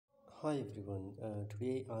Hi everyone,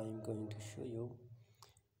 today I am going to show you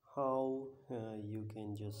how you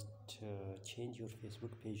can just change your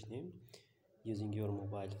Facebook page name using your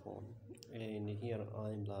mobile phone. And here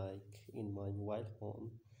I'm like in my mobile phone,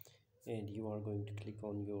 and you are going to click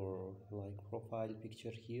on your profile picture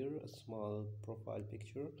here, a small profile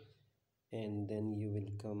picture, and then you will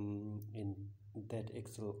come in that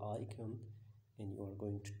Excel icon and you are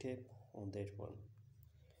going to tap on that one.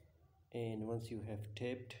 And once you have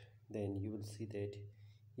tapped, then you will see that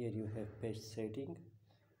here you have page setting.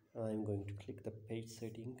 I'm going to click the page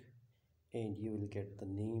setting and you will get the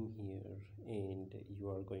name here, and you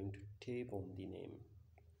are going to tap on the name.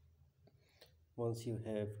 Once you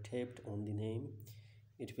have tapped on the name,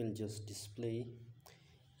 it will just display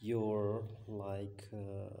your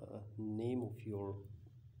name of your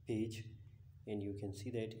page, and you can see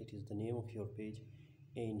that it is the name of your page,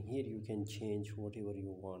 and here you can change whatever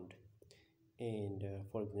you want. And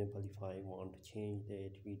for example, if I want to change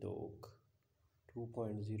that Vidok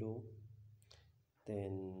 2.0,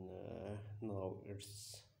 then now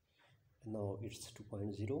it's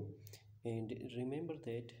 2.0. And remember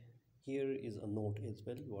that here is a note as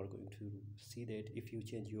well. You are going to see that if you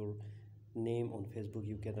change your name on Facebook,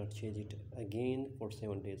 you cannot change it again for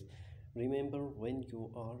 7 days. Remember, when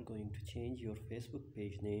you are going to change your Facebook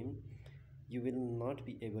page name, you will not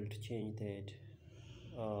be able to change that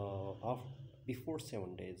before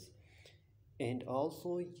 7 days. And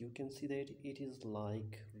also you can see that it is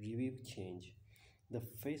like review change. The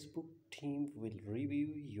Facebook team will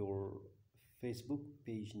review your Facebook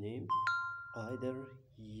page name. Either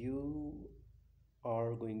you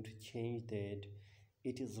are going to change that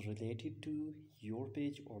it is related to your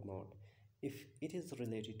page or not. If it is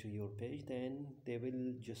related to your page, then they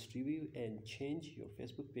will just review and change your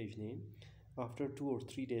Facebook page name. After 2 or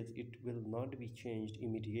 3 days, it will not be changed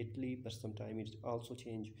immediately, but sometimes it also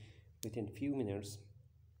change within few minutes.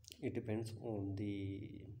 It depends on the,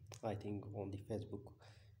 I think, on the Facebook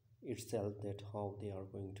itself, that how they are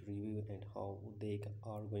going to review and how they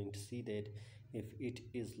are going to see that if it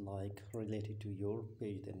is like related to your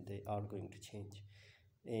page, then they are going to change.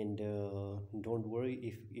 And don't worry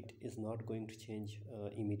if it is not going to change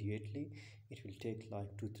immediately. It will take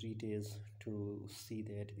like 2-3 days to see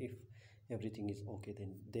that if everything is okay,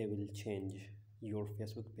 then they will change your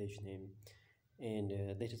Facebook page name. And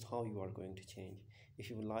that is how you are going to change. If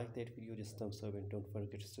you like that video, just thumbs up and don't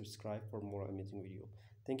forget to subscribe for more amazing video.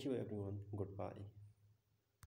 Thank you everyone. Goodbye.